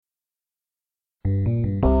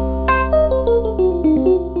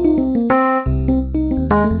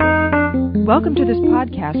Welcome to this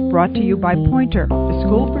podcast brought to you by Poynter, the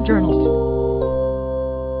School for Journalists.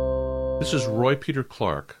 This is Roy Peter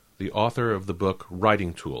Clark, the author of the book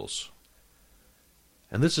Writing Tools.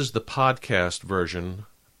 And this is the podcast version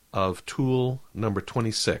of tool number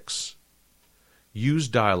 26, Use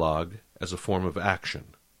Dialogue as a Form of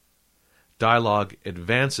Action. Dialogue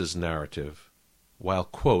advances narrative, while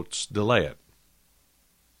quotes delay it.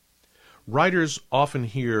 Writers often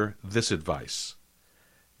hear this advice: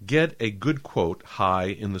 get a good quote high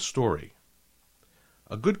in the story.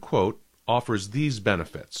 A good quote offers these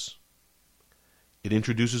benefits. It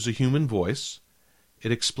introduces a human voice.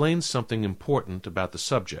 It explains something important about the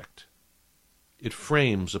subject. It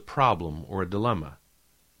frames a problem or a dilemma.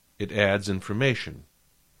 It adds information.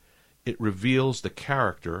 It reveals the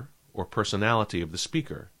character or personality of the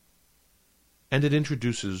speaker. And it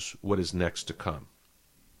introduces what is next to come.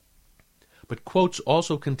 But quotes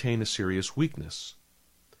also contain a serious weakness.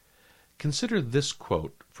 Consider this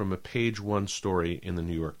quote from a page 1 story in the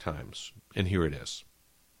New York Times, and here it is.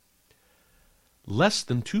 Less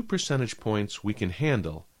than 2 percentage points we can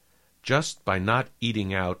handle just by not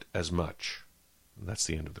eating out as much. That's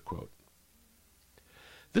the end of the quote.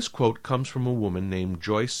 This quote comes from a woman named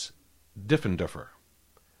Joyce Diffenderfer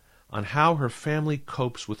on how her family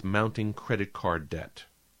copes with mounting credit card debt.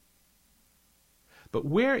 But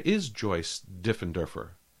where is Joyce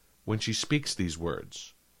Diffenderfer when she speaks these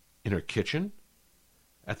words? In her kitchen?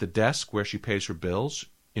 At the desk where she pays her bills?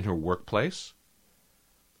 In her workplace?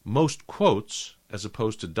 Most quotes, as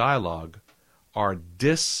opposed to dialogue, are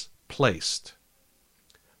displaced.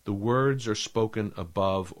 The words are spoken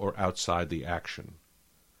above or outside the action.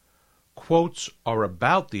 Quotes are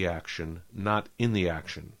about the action, not in the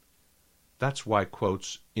action. That's why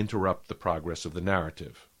quotes interrupt the progress of the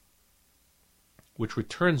narrative. Which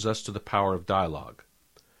returns us to the power of dialogue.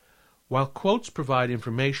 While quotes provide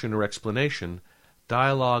information or explanation,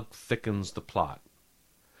 dialogue thickens the plot.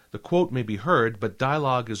 The quote may be heard, but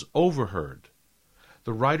dialogue is overheard.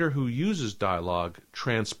 The writer who uses dialogue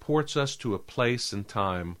transports us to a place and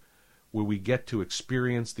time where we get to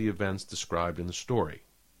experience the events described in the story.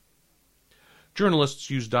 Journalists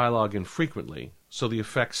use dialogue infrequently, so the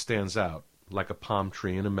effect stands out, like a palm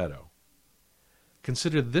tree in a meadow.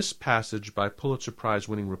 Consider this passage by Pulitzer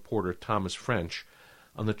Prize-winning reporter Thomas French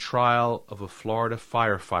on the trial of a Florida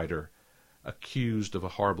firefighter accused of a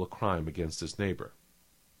horrible crime against his neighbor.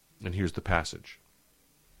 And here's the passage.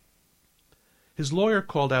 His lawyer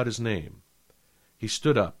called out his name. He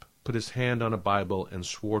stood up, put his hand on a Bible, and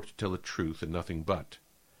swore to tell the truth and nothing but.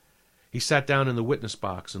 He sat down in the witness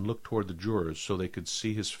box and looked toward the jurors so they could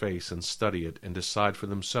see his face and study it and decide for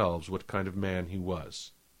themselves what kind of man he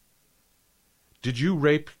was. "Did you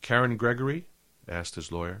rape Karen Gregory?" asked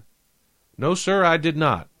his lawyer. "No, sir, I did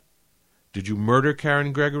not." "Did you murder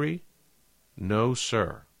Karen Gregory?" "No,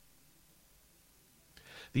 sir."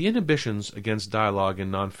 The inhibitions against dialogue in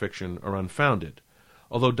nonfiction are unfounded.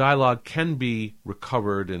 Although dialogue can be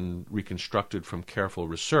recovered and reconstructed from careful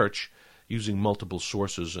research, using multiple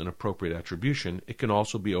sources and appropriate attribution, it can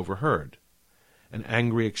also be overheard. An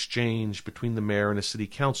angry exchange between the mayor and a city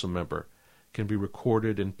council member can be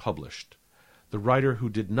recorded and published. The writer who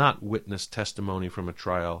did not witness testimony from a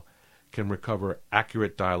trial can recover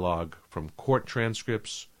accurate dialogue from court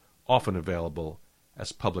transcripts, often available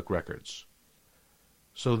as public records.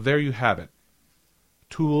 So there you have it.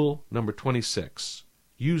 Tool number 26.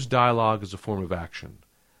 Use dialogue as a form of action.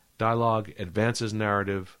 Dialogue advances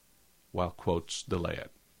narrative, while quotes delay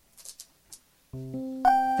it.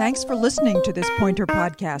 Thanks for listening to this Poynter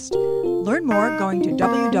podcast. Learn more going to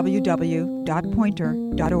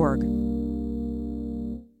www.poynter.org.